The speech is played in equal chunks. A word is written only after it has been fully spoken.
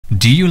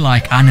Do you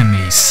like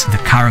animes? The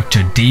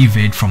character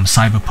David from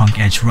Cyberpunk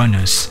Edge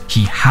Runners,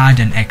 he had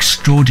an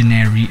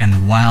extraordinary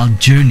and wild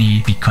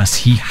journey because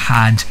he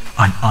had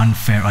an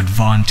unfair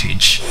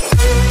advantage.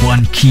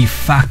 One key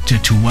factor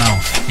to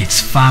wealth,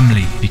 it's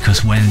family,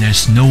 because when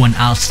there's no one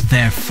else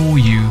there for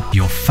you,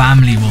 your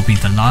family will be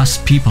the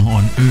last people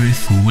on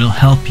earth who will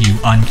help you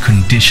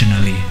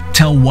unconditionally.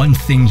 Tell one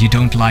thing you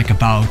don't like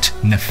about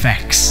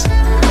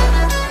NEFFEX.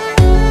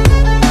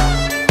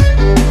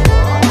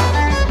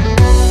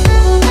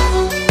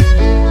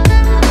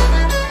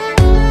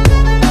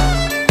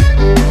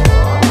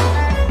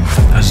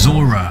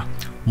 Zora,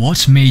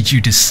 what made you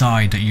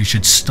decide that you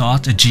should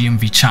start a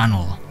GMV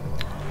channel?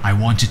 I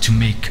wanted to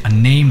make a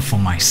name for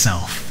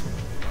myself.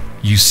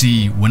 You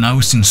see, when I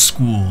was in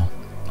school,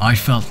 I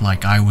felt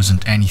like I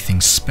wasn't anything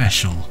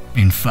special.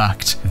 In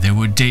fact, there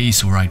were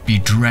days where I'd be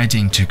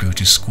dreading to go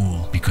to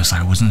school because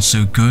I wasn't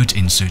so good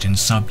in certain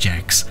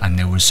subjects, and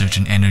there were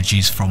certain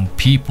energies from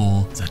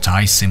people that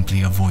I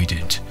simply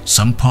avoided.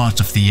 Some parts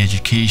of the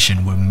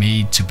education were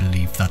made to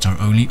believe that our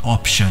only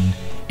option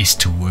is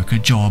to work a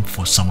job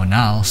for someone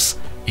else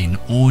in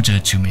order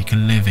to make a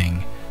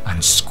living,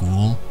 and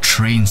school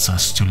trains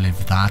us to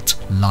live that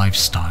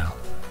lifestyle.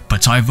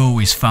 But I've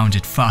always found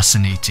it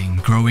fascinating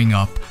growing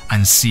up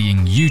and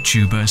seeing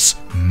YouTubers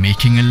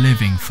making a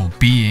living for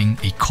being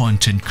a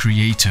content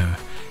creator,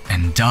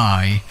 and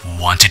I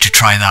wanted to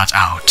try that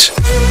out.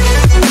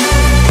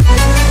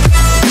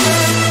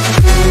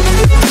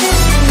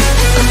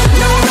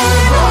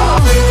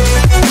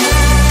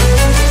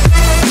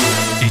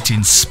 It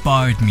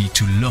inspired me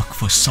to look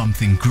for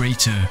something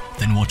greater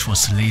than what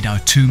was laid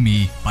out to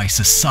me by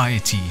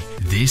society.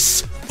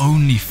 This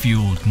only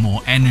fueled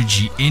more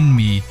energy in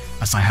me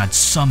as I had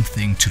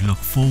something to look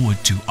forward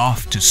to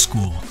after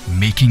school.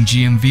 Making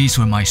GMVs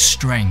were my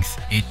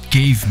strength. It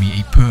gave me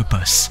a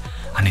purpose,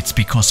 and it's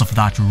because of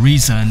that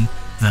reason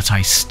that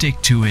I stick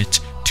to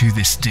it to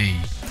this day.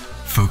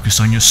 Focus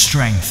on your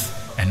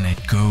strength and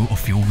let go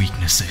of your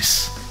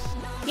weaknesses.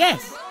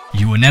 Yes.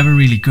 You were never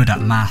really good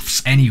at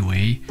maths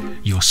anyway.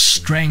 Your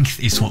strength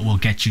is what will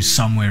get you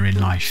somewhere in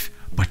life,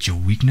 but your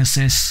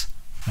weaknesses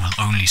will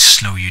only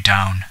slow you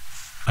down.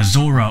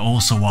 Azora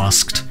also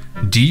asked,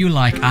 do you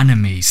like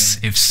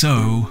animes? If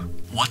so,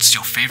 what's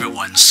your favorite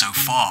one so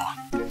far?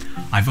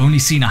 I've only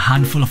seen a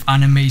handful of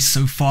animes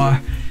so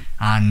far,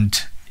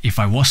 and if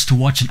I was to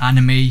watch an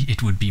anime,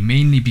 it would be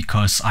mainly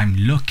because I'm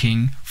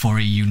looking for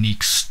a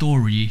unique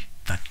story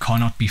that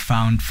cannot be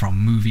found from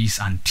movies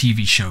and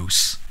TV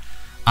shows.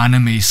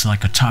 Animes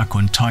like Attack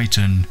on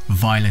Titan,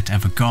 Violet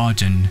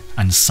Evergarden,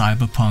 and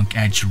Cyberpunk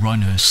Edge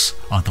Runners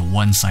are the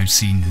ones I've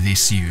seen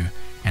this year,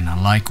 and I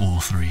like all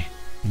three.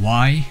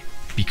 Why?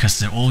 Because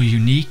they're all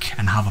unique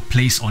and have a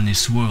place on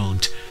this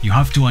world. You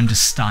have to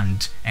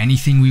understand,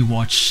 anything we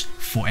watch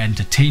for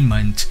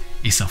entertainment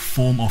is a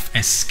form of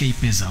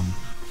escapism.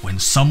 When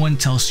someone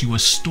tells you a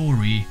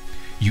story,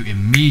 you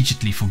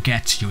immediately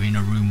forget you're in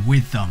a room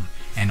with them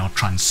and are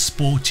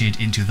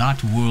transported into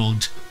that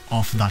world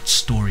of that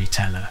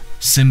storyteller.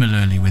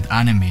 Similarly with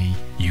anime,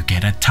 you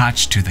get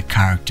attached to the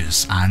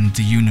characters and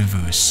the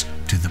universe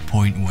to the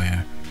point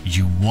where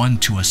you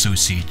want to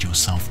associate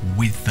yourself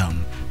with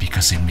them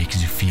because it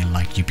makes you feel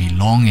like you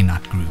belong in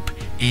that group,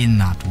 in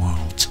that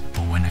world.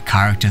 But when a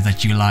character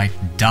that you like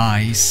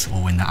dies,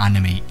 or when the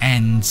anime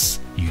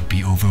ends, you'd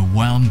be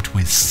overwhelmed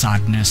with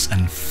sadness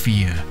and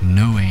fear,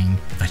 knowing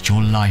that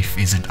your life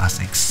isn't as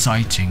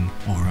exciting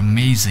or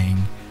amazing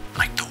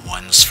like the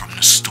ones from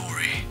the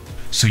story.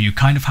 So you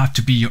kind of have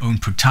to be your own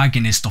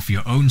protagonist of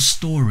your own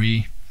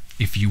story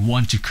if you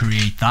want to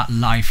create that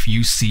life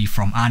you see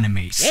from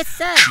animes. Yes,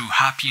 sir. True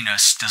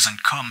happiness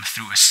doesn't come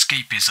through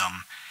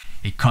escapism.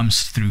 It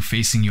comes through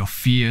facing your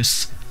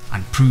fears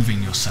and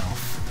proving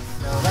yourself.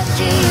 So what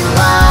do you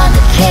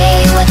wanna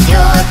play? What's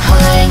your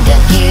point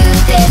of view?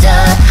 There's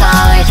a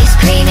party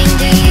screaming,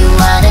 do you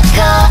wanna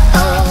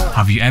go?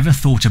 Have you ever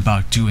thought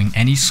about doing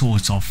any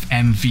sorts of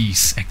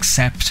MVs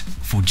except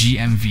for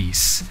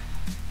GMVs?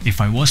 If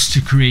I was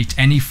to create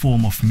any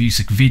form of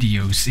music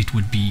videos, it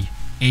would be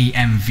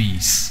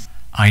AMVs.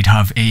 I'd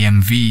have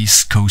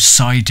AMVs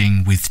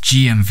coinciding with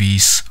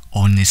GMVs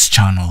on this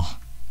channel.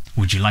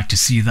 Would you like to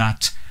see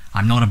that?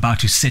 I'm not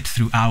about to sit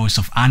through hours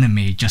of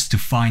anime just to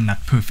find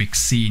that perfect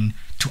scene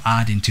to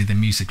add into the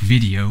music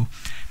video.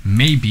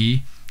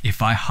 Maybe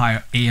if I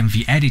hire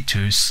AMV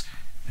editors,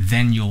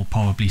 then you'll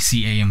probably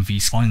see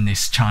AMVs on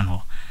this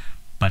channel.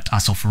 But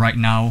as of right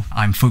now,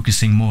 I'm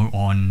focusing more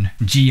on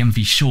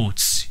GMV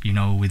shorts, you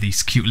know, with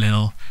these cute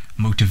little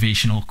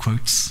motivational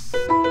quotes.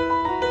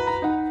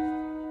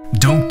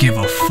 Don't give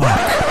a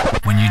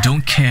fuck. When you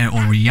don't care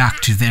or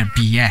react to their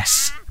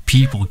BS,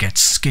 people get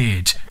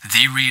scared.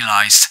 They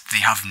realize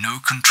they have no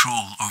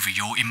control over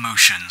your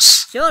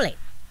emotions. Surely.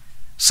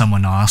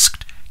 Someone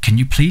asked, can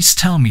you please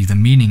tell me the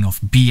meaning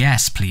of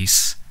BS,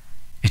 please?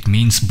 It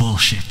means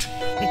bullshit.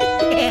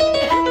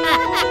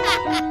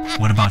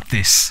 What about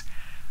this?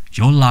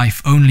 Your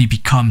life only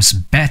becomes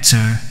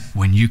better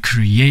when you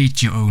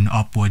create your own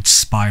upward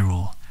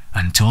spiral.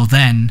 Until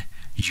then,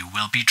 you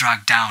will be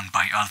dragged down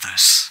by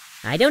others.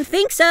 I don't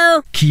think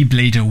so.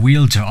 Keyblader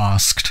Wielder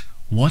asked,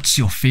 what's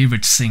your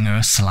favorite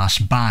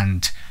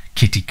singer/band?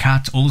 Kitty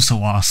Cat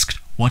also asked,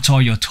 what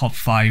are your top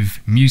 5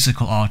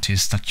 musical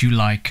artists that you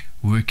like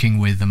working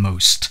with the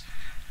most?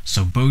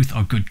 So both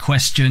are good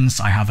questions.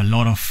 I have a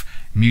lot of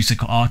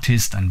musical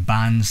artists and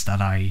bands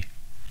that I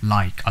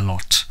like a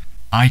lot.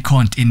 I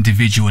can't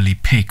individually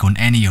pick on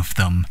any of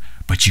them,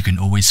 but you can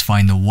always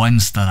find the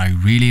ones that I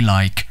really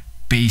like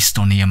based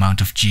on the amount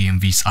of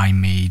GMVs I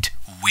made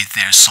with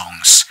their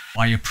songs.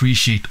 I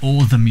appreciate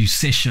all the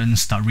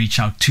musicians that reach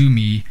out to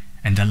me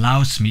and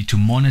allows me to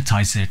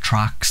monetize their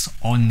tracks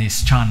on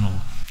this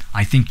channel.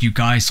 I think you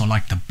guys are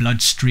like the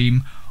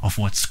bloodstream of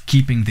what's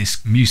keeping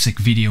this music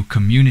video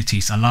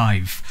communities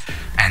alive,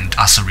 and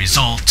as a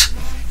result,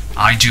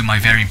 I do my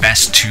very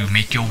best to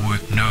make your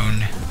work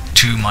known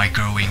to my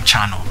growing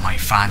channel, my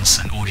fans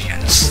and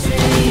audience.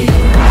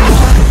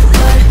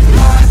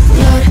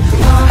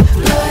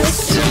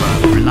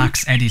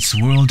 Relax Edits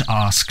World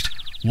asked,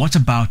 what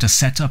about a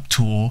setup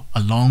tour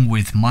along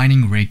with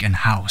mining rig and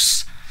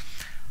house?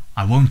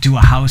 I won't do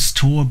a house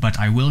tour, but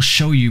I will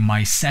show you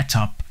my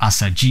setup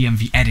as a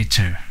GMV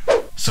editor.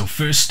 So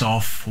first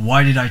off,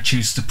 why did I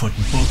choose to put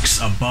books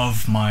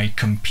above my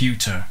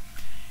computer?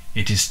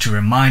 It is to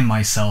remind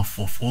myself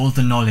of all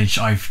the knowledge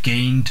I've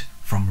gained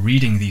from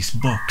reading these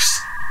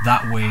books.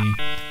 That way,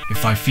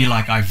 if I feel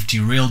like I've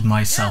derailed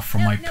myself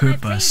from my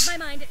purpose,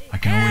 I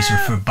can always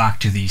refer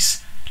back to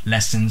these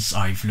lessons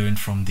I've learned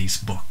from these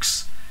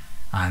books.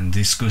 And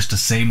this goes the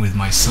same with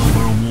my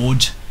silver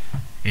award.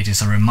 It is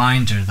a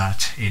reminder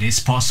that it is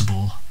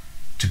possible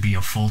to be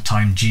a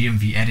full-time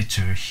GMV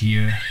editor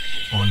here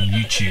on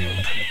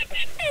YouTube.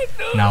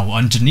 Now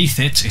underneath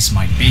it is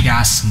my big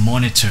ass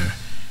monitor.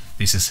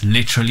 This is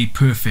literally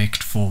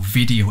perfect for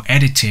video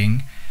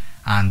editing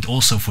and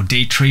also for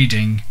day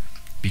trading,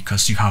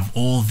 because you have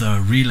all the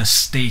real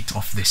estate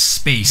of this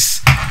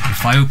space.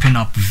 If I open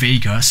up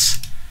Vegas,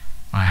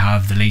 I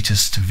have the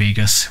latest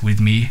Vegas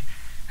with me,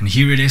 and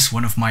here it is,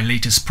 one of my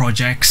latest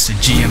projects,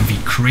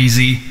 GMV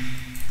Crazy.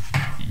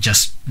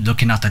 Just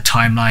looking at the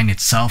timeline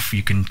itself,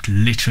 you can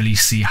literally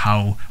see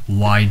how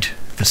wide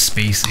the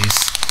space is,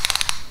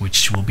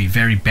 which will be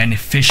very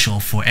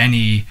beneficial for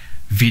any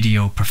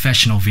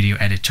professional video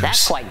editors.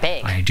 That's quite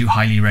big. I do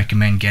highly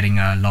recommend getting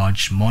a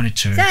large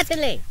monitor.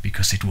 Certainly.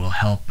 Because it will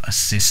help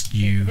assist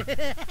you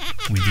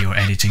with your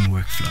editing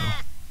workflow.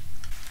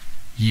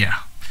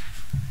 Yeah.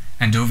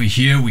 And over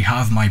here we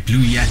have my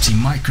Blue Yeti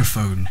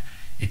microphone.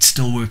 It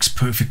still works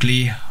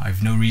perfectly.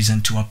 I've no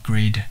reason to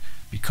upgrade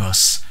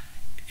because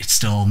it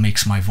still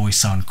makes my voice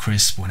sound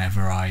crisp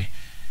whenever I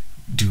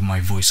do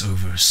my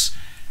voiceovers.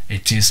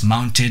 It is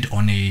mounted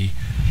on a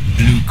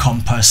blue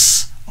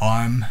compass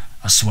arm,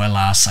 as well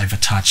as I've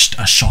attached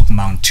a shock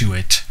mount to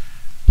it,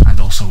 and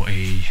also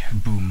a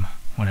boom,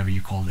 whatever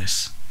you call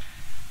this.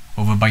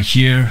 Over by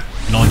here,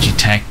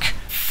 Logitech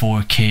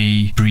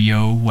 4K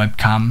Brio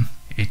webcam.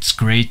 It's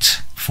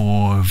great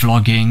for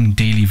vlogging,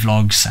 daily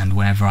vlogs, and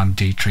whenever I'm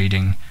day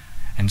trading.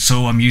 And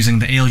so I'm using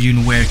the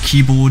Alienware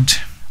keyboard.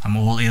 I'm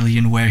all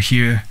Alienware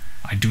here.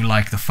 I do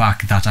like the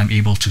fact that I'm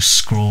able to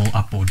scroll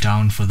up or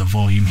down for the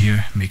volume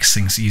here, makes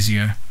things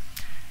easier.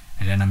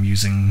 And then I'm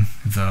using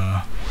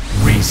the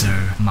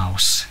Razer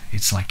mouse.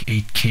 It's like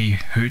 8K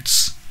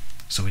hertz,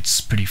 so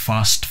it's pretty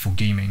fast for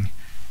gaming.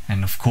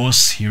 And of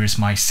course, here is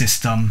my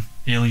system,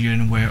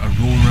 Alienware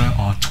Aurora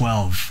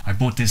R12. I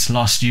bought this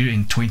last year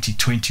in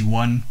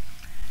 2021,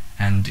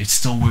 and it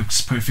still works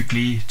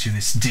perfectly to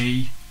this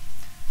day.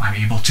 I'm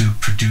able to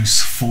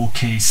produce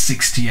 4K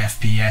 60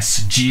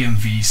 FPS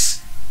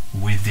GMVs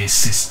with this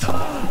system.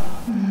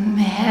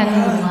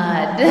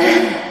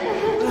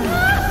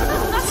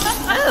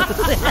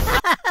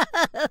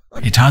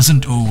 It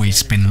hasn't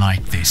always been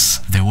like this.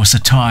 There was a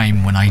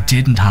time when I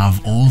didn't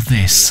have all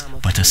this,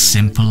 but a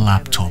simple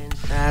laptop.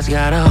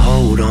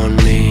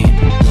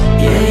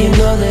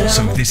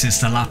 So this is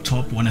the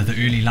laptop, one of the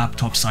early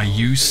laptops I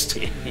used.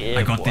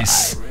 I got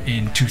this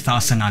in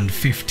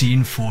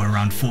 2015 for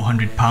around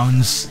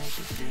 £400.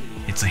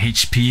 It's a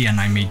HP, and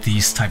I made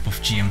these type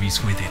of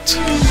GMVs with it.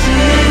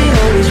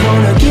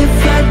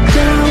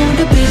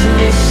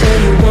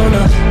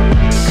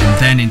 And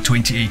then in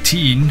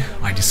 2018,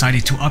 I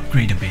decided to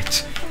upgrade a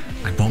bit.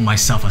 I bought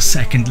myself a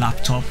second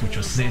laptop, which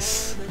was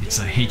this. It's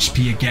a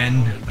HP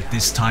again, but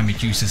this time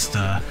it uses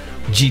the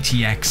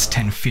GTX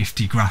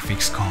 1050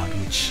 graphics card,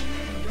 which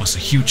was a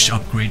huge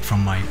upgrade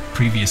from my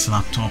previous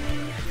laptop.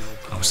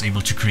 I was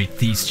able to create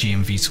these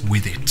GMVs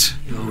with it.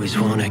 You always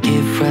wanna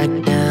get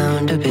right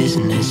down to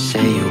business,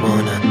 say you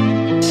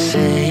wanna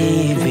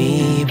save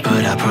me,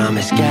 but I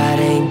promise God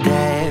ain't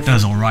there.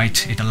 That's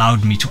alright, it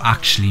allowed me to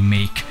actually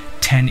make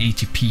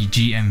 1080p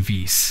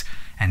GMVs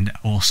and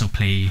also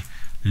play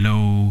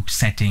low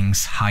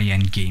settings,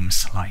 high-end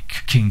games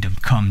like Kingdom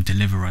Come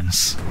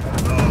Deliverance.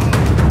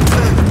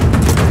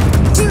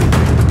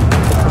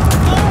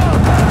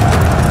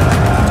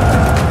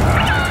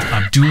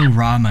 Abdul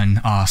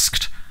Rahman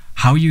asked,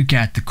 how you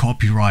get the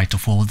copyright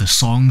of all the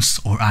songs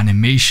or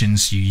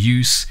animations you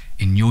use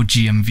in your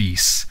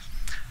GMVs.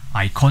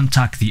 I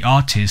contact the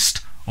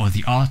artist or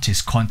the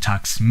artist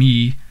contacts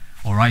me,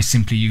 or I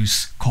simply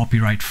use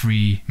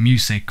copyright-free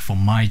music for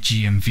my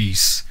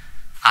GMVs.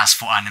 As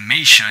for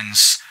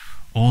animations,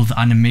 all the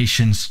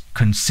animations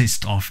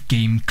consist of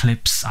game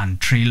clips and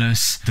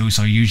trailers. Those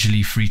are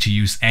usually free to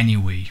use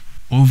anyway.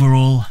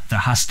 Overall, there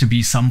has to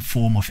be some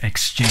form of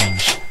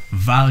exchange.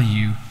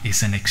 Value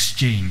is an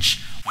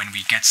exchange. When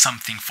we get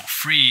something for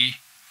free,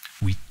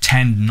 we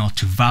tend not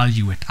to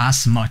value it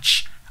as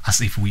much as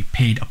if we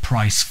paid a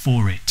price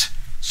for it.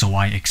 So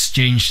I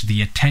exchange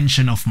the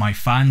attention of my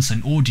fans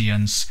and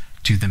audience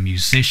to the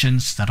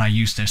musicians that I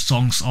use their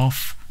songs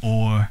of,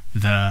 or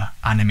the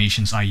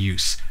animations I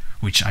use,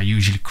 which I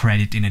usually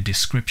credit in a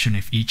description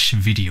of each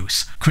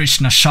videos.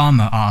 Krishna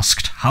Sharma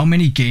asked, how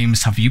many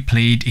games have you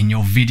played in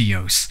your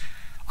videos?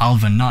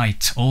 Alva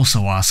Knight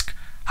also asked,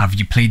 have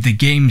you played the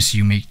games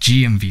you make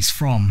GMVs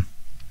from?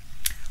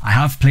 I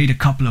have played a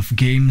couple of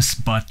games,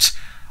 but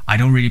I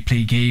don't really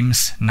play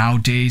games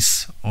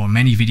nowadays, or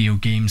many video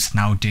games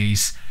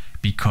nowadays,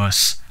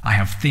 because I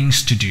have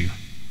things to do.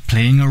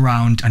 Playing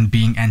around and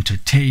being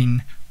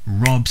entertained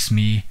robs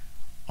me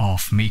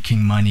of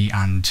making money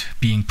and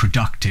being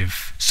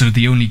productive. So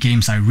the only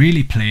games I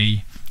really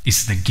play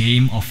is the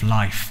game of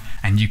life,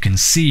 and you can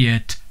see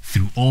it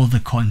through all the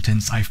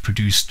contents I've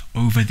produced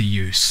over the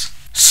years.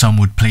 Some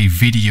would play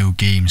video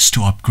games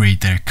to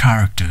upgrade their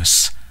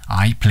characters.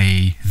 I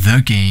play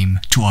the game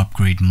to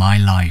upgrade my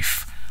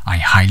life. I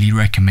highly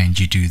recommend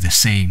you do the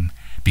same,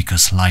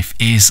 because life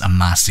is a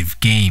massive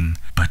game,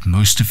 but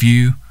most of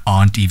you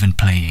aren't even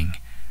playing.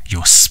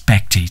 You're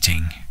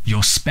spectating.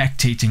 You're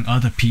spectating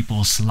other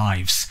people's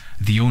lives.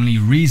 The only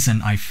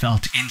reason I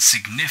felt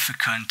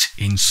insignificant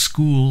in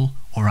school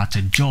or at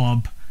a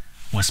job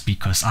was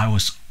because I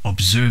was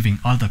observing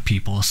other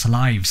people's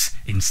lives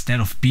instead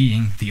of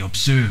being the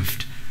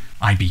observed.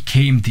 I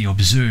became the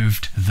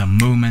observed the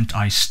moment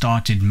I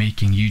started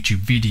making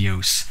YouTube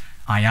videos.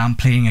 I am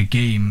playing a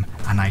game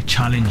and I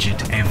challenge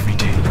it every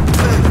day.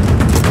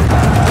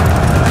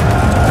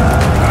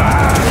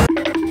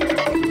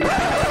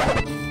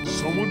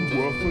 Someone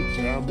worth a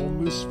damn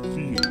on this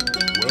field.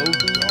 Well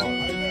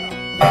done.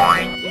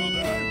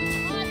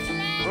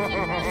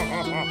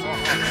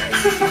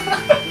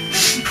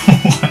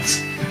 What?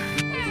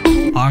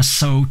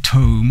 Arso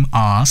Tome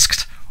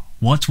asked,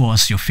 what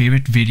was your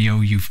favorite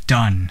video you've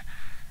done?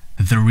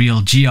 The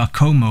Real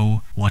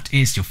Giacomo, what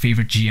is your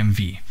favorite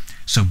GMV?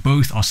 So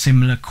both are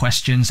similar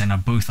questions and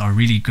both are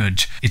really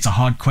good. It's a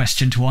hard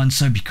question to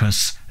answer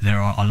because there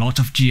are a lot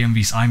of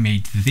GMVs I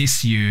made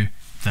this year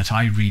that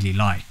I really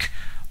like.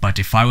 But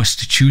if I was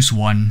to choose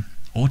one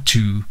or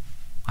two,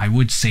 I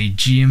would say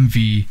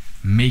GMV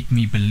Make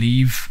Me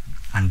Believe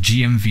and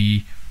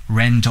GMV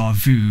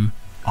Rendezvous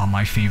are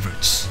my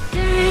favorites.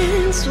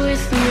 Dance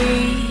with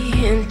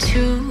me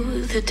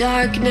into the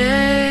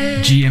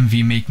darkness.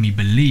 GMV Make Me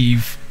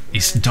Believe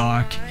is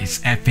dark,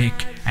 it's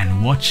epic,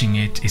 and watching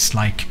it is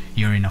like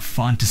you're in a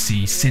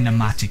fantasy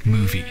cinematic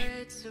movie.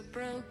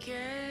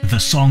 The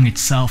song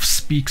itself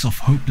speaks of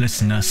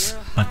hopelessness,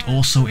 but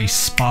also a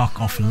spark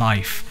of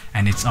life,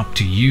 and it's up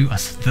to you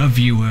as the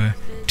viewer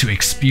to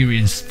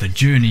experience the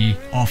journey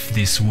of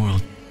this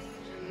world.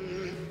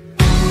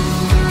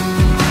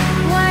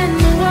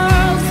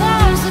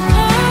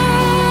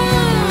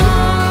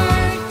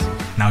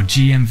 Now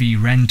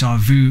GMV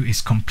Rendezvous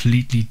is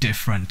completely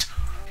different.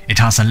 It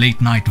has a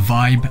late night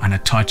vibe and a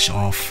touch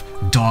of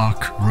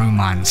dark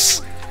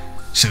romance.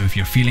 So if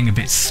you're feeling a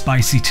bit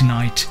spicy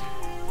tonight,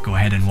 go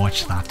ahead and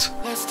watch that.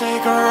 Let's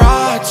take a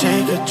ride,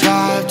 take a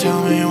drive.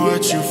 Tell me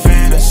what you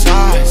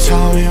fantasize.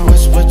 Tell me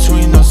what's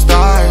between those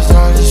stars.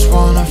 I just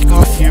wanna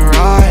go for your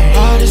ride.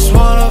 I just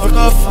wanna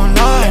go for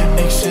night.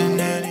 Mixing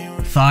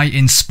anywhere. Thai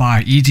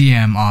Inspire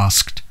EDM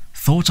asked,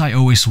 thought I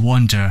always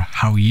wonder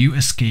how you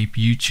escape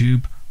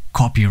YouTube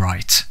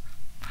copyright.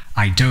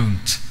 I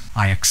don't.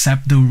 I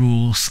accept the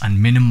rules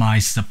and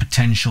minimize the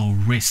potential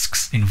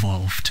risks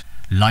involved.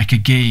 Like a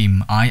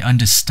game, I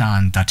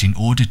understand that in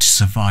order to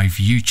survive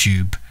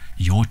YouTube,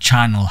 your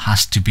channel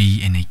has to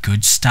be in a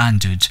good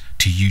standard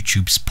to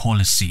YouTube's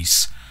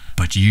policies.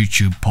 But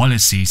YouTube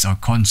policies are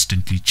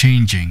constantly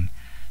changing,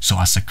 so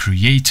as a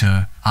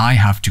creator, I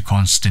have to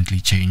constantly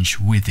change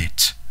with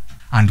it.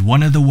 And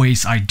one of the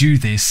ways I do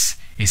this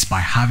is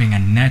by having a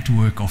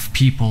network of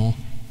people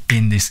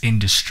in this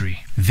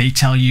industry. They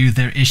tell you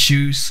their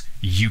issues,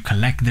 you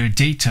collect their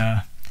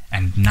data,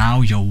 and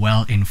now you're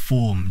well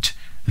informed.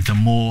 The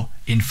more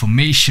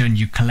information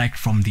you collect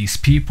from these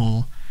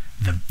people,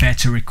 the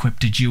better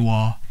equipped you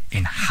are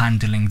in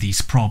handling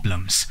these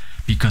problems.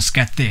 Because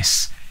get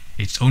this,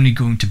 it's only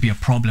going to be a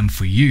problem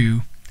for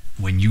you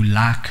when you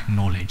lack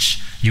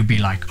knowledge. You'll be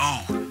like,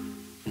 oh,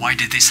 why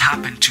did this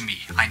happen to me?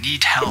 I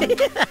need help.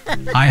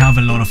 I have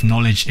a lot of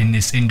knowledge in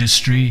this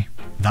industry.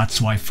 That's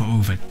why for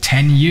over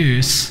 10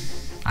 years,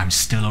 I'm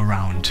still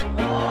around.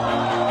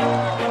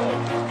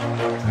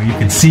 So you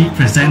can see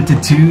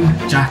presented to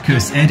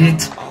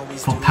JackersEdit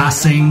for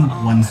passing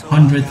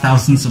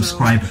 100,000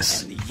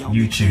 subscribers.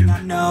 YouTube.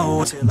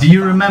 Do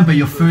you remember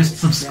your first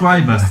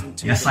subscriber?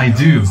 Yes, I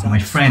do. My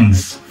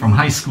friends from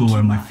high school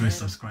were my first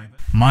subscriber.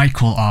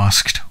 Michael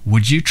asked,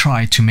 would you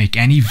try to make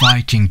any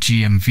Viking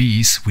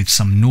GMVs with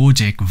some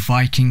Nordic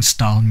Viking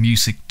style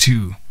music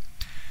too?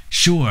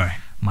 Sure,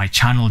 my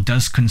channel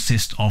does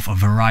consist of a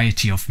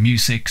variety of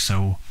music,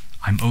 so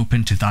I'm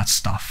open to that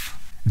stuff.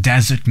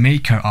 Desert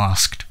Maker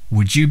asked,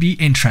 would you be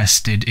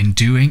interested in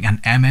doing an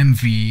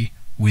MMV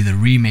with a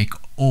remake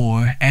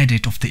or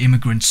edit of the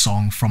Immigrant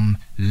song from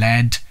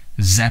Led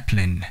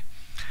Zepplin?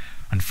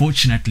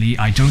 Unfortunately,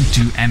 I don't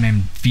do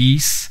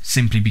MMVs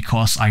simply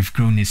because I've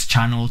grown this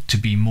channel to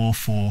be more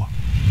for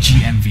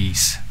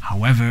GMVs.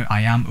 However,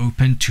 I am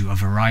open to a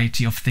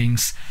variety of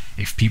things.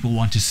 If people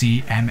want to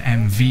see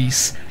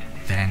MMVs,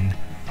 then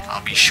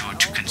I'll be sure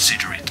to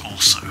consider it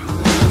also.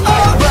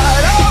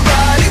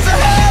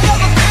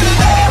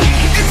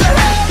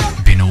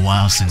 Been a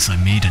while since I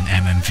made an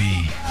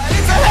MMV.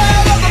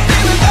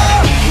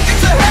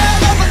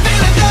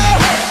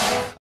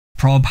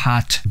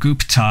 Prabhat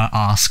Gupta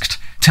asked,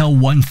 tell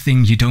one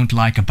thing you don't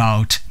like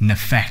about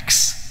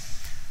NEFFEX.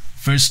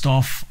 First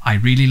off, I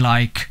really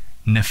like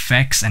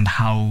NEFFEX and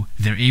how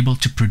they're able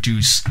to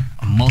produce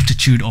a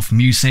multitude of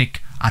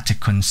music at a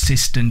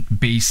consistent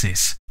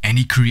basis.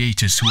 Any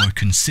creators who are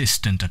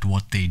consistent at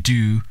what they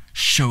do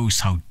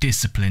shows how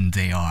disciplined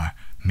they are,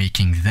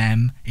 making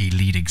them a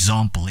lead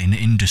example in the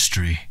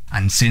industry.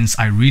 And since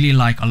I really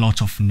like a lot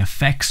of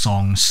NEFFEX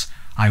songs,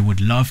 I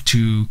would love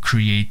to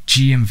create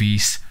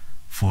GMVs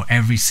for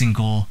every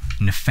single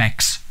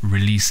NEFFEX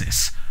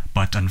releases.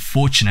 But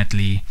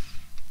unfortunately,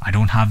 I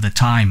don't have the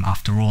time.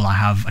 After all, I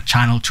have a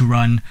channel to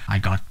run, I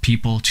got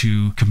people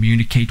to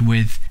communicate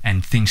with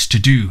and things to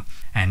do.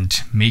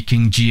 And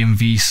making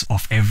GMVs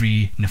of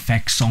every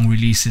NEFFEX song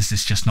releases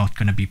is just not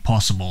gonna be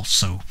possible.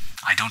 So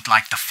I don't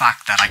like the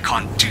fact that I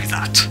can't do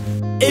that.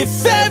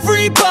 If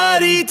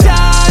everybody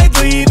died,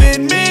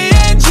 leaving me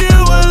and you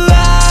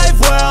alive,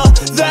 well,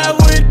 that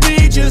would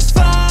be just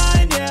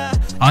fine, yeah.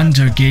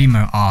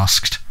 Undergamer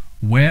asked,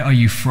 where are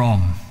you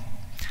from?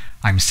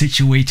 I'm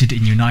situated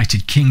in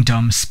United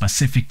Kingdom,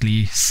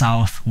 specifically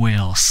South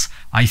Wales.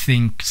 I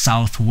think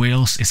South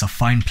Wales is a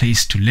fine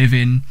place to live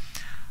in,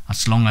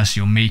 as long as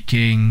you're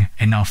making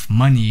enough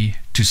money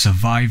to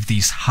survive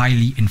these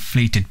highly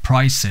inflated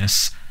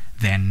prices,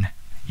 then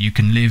you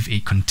can live a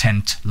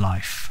content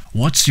life.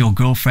 What's your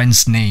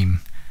girlfriend's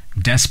name?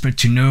 Desperate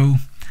to know?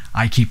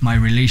 I keep my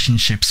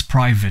relationships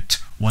private.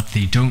 What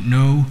they don't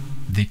know,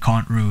 they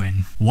can't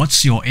ruin.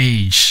 What's your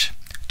age?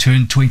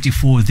 Turned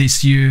 24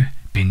 this year.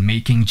 Been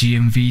making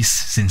GMVs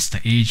since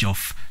the age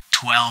of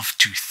 12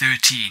 to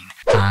 13.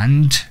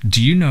 And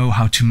do you know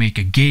how to make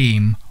a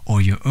game or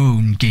your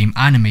own game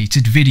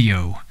animated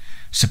video?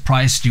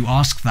 Surprised you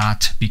ask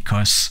that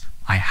because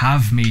I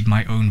have made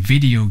my own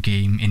video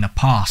game in the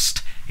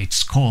past.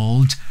 It's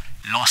called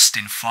Lost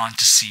in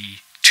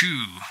Fantasy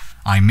 2.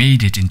 I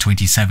made it in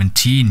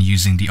 2017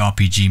 using the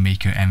RPG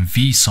Maker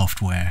MV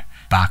software,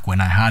 back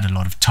when I had a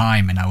lot of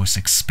time and I was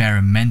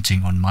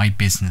experimenting on my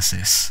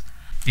businesses.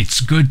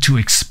 It's good to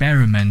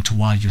experiment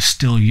while you're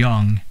still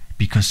young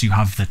because you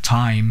have the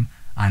time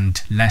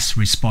and less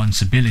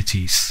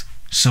responsibilities.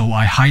 So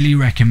I highly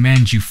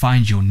recommend you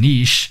find your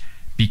niche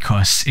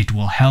because it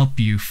will help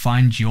you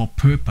find your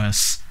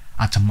purpose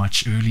at a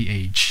much early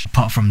age.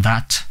 Apart from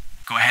that,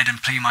 go ahead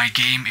and play my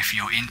game if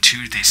you're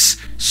into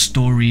this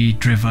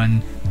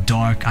story-driven,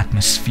 dark,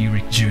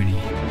 atmospheric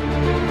journey.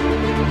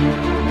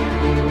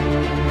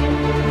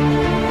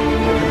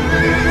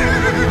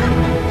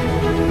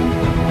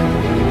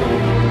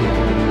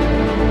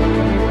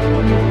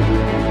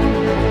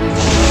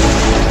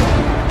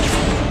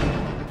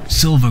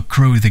 Silver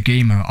Crow the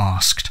Gamer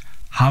asked,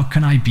 how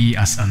can I be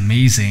as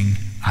amazing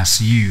as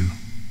you?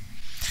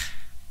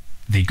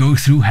 They go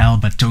through hell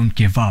but don't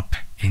give up.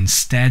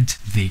 Instead,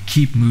 they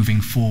keep moving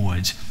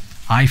forward.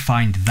 I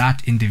find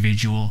that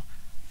individual,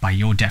 by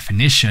your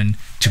definition,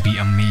 to be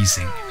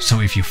amazing. So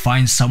if you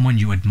find someone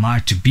you admire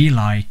to be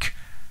like,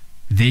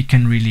 they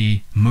can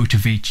really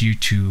motivate you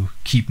to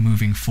keep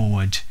moving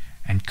forward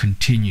and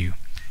continue,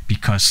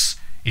 because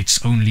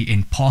it's only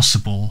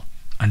impossible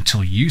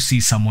until you see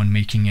someone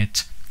making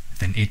it,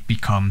 then it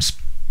becomes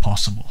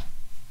possible.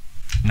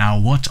 Now,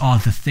 what are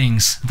the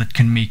things that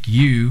can make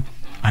you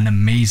an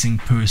amazing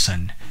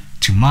person?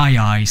 To my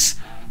eyes,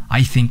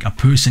 I think a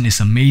person is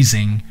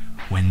amazing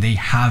when they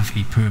have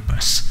a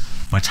purpose.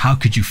 But how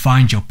could you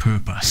find your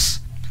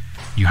purpose?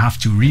 You have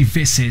to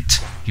revisit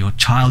your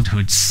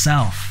childhood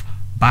self,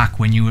 back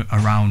when you were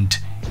around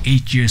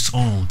 8 years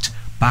old,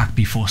 back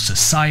before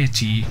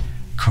society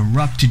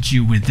corrupted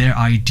you with their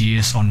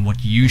ideas on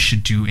what you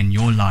should do in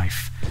your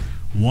life.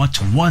 What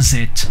was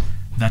it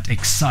that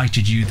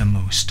excited you the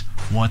most?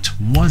 What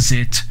was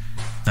it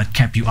that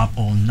kept you up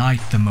all night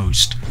the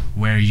most,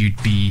 where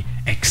you'd be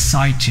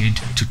excited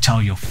to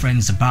tell your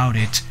friends about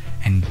it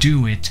and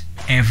do it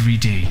every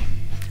day?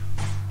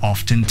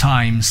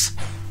 Oftentimes,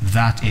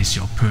 that is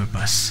your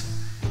purpose.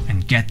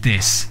 And get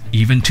this,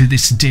 even to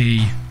this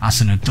day,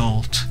 as an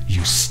adult,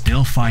 you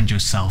still find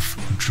yourself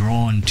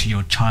drawn to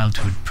your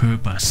childhood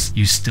purpose.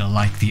 You still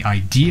like the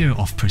idea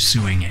of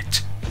pursuing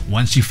it.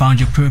 Once you found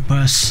your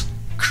purpose,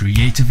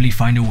 creatively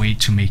find a way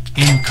to make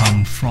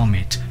income from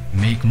it.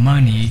 Make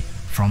money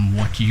from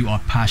what you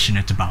are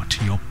passionate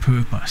about, your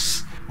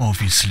purpose.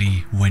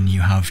 Obviously, when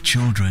you have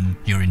children,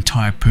 your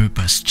entire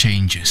purpose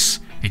changes.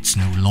 It's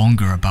no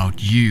longer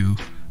about you,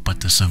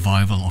 but the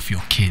survival of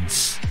your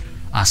kids.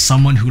 As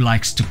someone who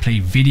likes to play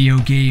video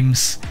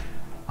games,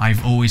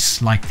 I've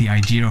always liked the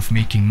idea of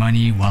making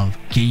money while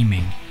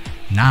gaming.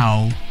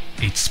 Now,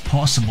 it's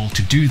possible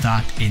to do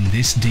that in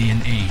this day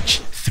and age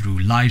through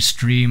live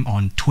stream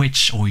on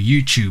Twitch or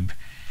YouTube.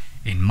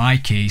 In my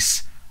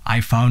case,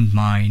 I found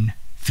mine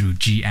through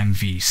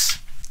GMVs.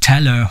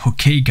 Teller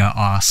Hokega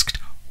asked,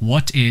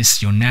 what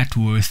is your net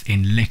worth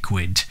in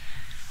liquid?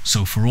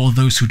 So for all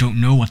those who don't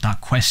know what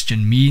that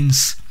question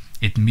means,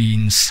 it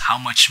means how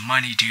much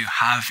money do you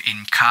have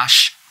in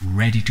cash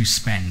ready to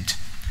spend?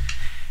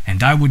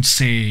 And I would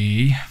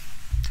say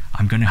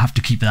I'm gonna have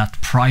to keep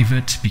that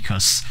private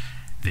because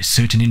there's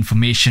certain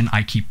information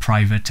I keep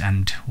private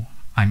and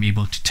I'm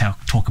able to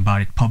talk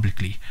about it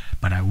publicly.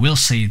 But I will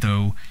say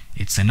though,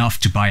 it's enough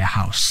to buy a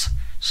house.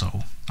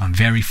 So I'm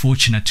very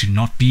fortunate to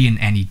not be in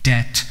any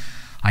debt.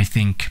 I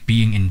think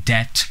being in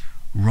debt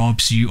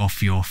robs you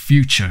of your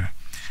future.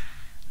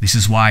 This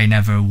is why I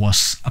never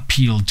was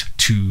appealed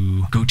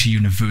to go to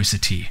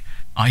university.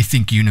 I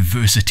think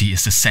university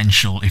is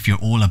essential if you're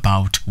all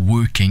about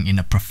working in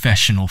a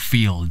professional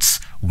fields.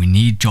 We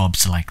need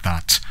jobs like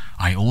that.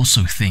 I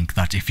also think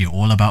that if you're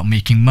all about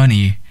making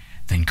money,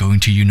 then going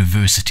to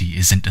university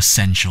isn't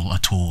essential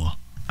at all.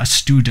 A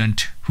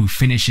student who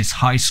finishes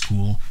high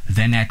school,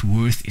 their net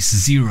worth is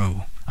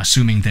 0,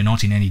 assuming they're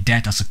not in any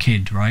debt as a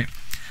kid, right?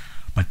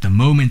 But the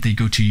moment they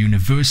go to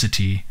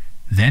university,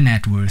 their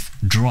net worth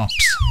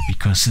drops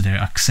because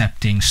they're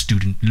accepting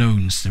student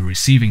loans, they're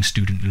receiving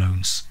student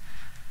loans.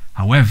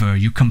 However,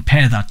 you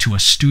compare that to a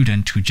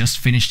student who just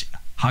finished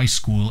high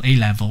school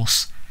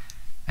A-levels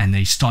and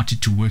they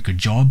started to work a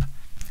job,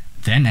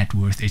 their net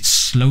worth is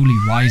slowly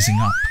rising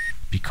up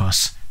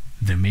because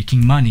they're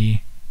making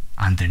money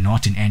and they're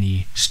not in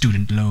any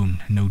student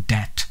loan, no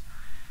debt.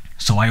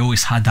 So I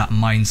always had that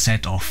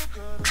mindset of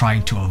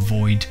trying to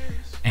avoid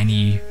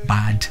any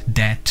bad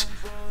debt.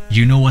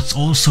 You know what's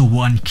also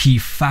one key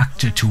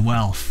factor to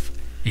wealth?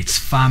 It's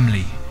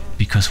family.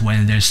 Because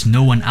when there's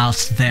no one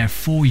else there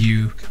for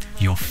you,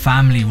 your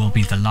family will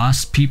be the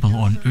last people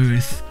on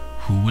earth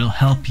who will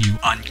help you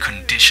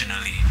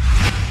unconditionally.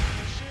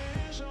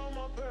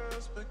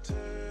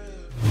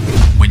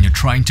 When you're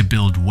trying to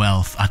build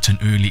wealth at an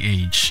early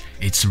age,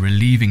 it's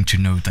relieving to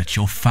know that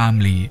your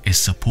family is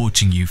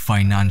supporting you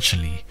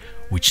financially,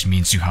 which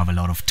means you have a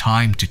lot of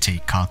time to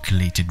take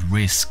calculated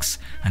risks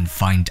and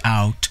find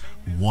out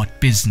what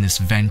business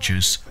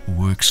ventures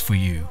works for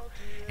you.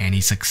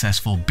 Any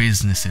successful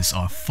businesses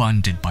are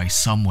funded by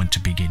someone to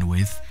begin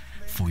with.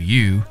 For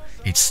you,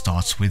 it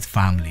starts with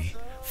family.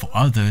 For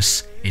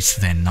others, it's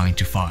their 9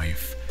 to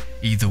 5.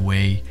 Either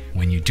way,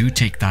 when you do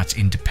take that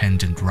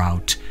independent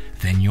route,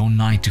 then your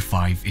 9 to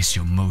 5 is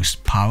your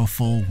most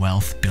powerful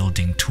wealth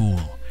building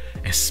tool,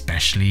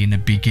 especially in the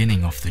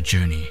beginning of the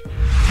journey.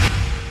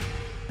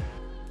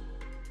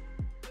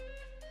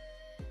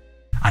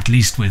 At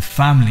least with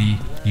family,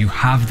 you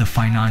have the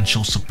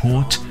financial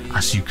support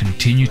as you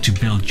continue to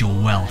build your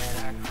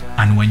wealth.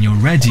 And when you're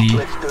ready,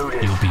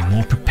 you'll be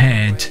more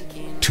prepared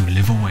to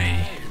live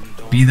away.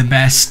 Be the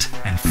best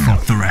and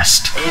fuck the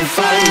rest. If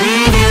I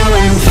leave you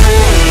in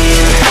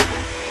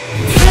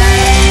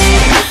pain,